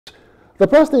The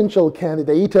presidential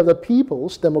candidate of the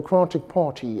People's Democratic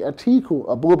Party, Atiku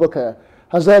Abubakar,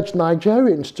 has urged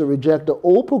Nigerians to reject the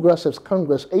All Progressives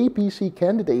Congress A.P.C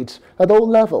candidates at all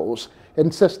levels,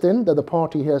 insisting that the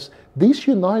party has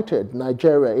disunited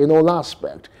Nigeria in all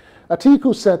aspects.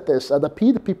 Atiku said this at the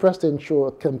PDP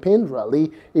presidential campaign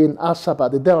rally in Asaba,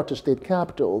 the Delta State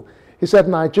capital. He said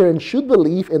Nigerians should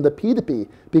believe in the PDP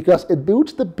because it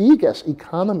built the biggest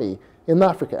economy in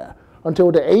Africa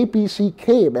until the A.P.C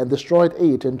came and destroyed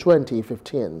it in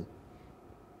 2015.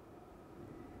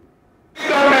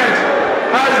 Government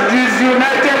has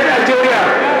disunited Nigeria,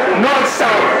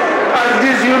 North-South, has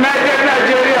disunited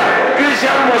Nigeria,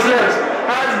 Christian Muslims,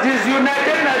 has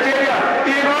disunited Nigeria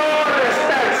in all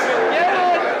respects.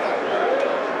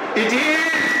 It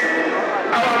is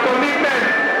our commitment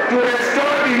to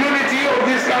restore the unity of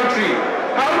this country.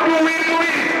 How do we do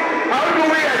it? How do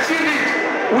we achieve it?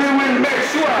 We will make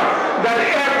sure that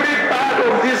every part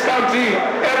of this country,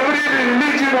 every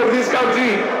religion of this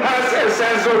country has a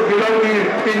sense of belonging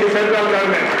in the federal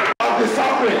government. Of the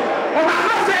suffering. When I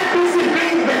not say A.P.C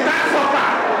brings better suffer,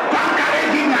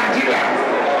 conquering Nigeria.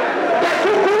 They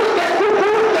could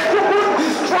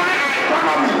destroy our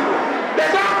economy. They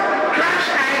don't crash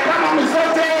our economy so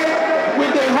say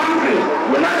with the hungry,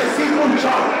 we're not a single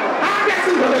job. How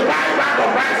person going to buy bag of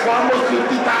rice for almost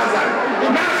 50,000?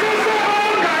 If that's so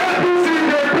A.P.C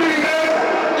they bring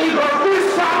it will be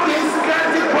solve this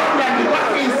crazy problem because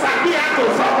it's Sabia to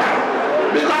suffer.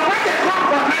 Because when they come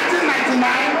from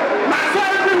 1999, my so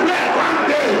everywhere one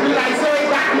day will I say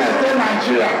darkness in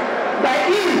Nigeria. By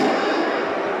him,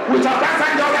 with a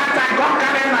passenger that time come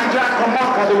carry Nigeria come up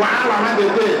for the Wahala when they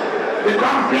did. They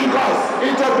come bring us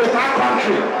into a better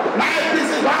country. Now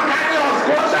A.P.C don't carry us,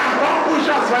 go down, don't push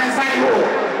us for inside hole.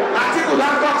 Atiku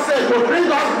don't talk say to bring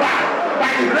us back. By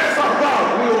the grace of God,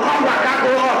 we will come back and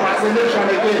go up as a nation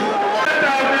again.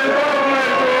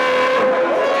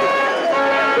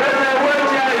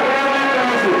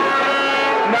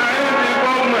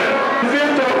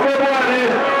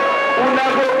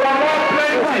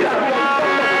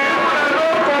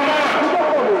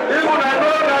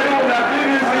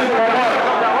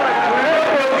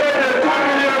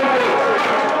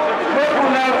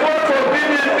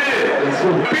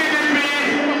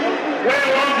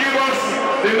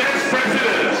 The next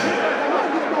president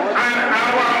and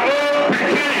our own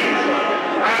king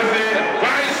as the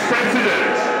vice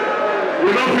president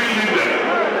will not be leader.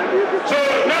 So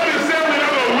let me say we're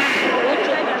not going to win.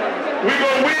 We're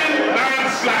going to win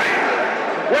landslide.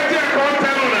 What they are going to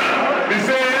tell now, they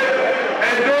say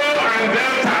Edo and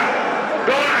Delta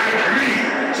don't agree.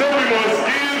 So we must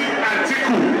give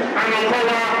Atiku and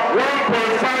Okowa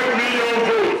 1.5 million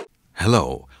votes.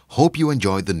 Hello. Hope you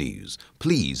enjoyed the news.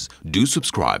 Please do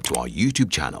subscribe to our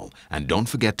YouTube channel and don't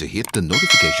forget to hit the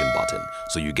notification button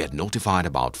so you get notified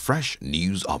about fresh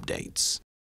news updates.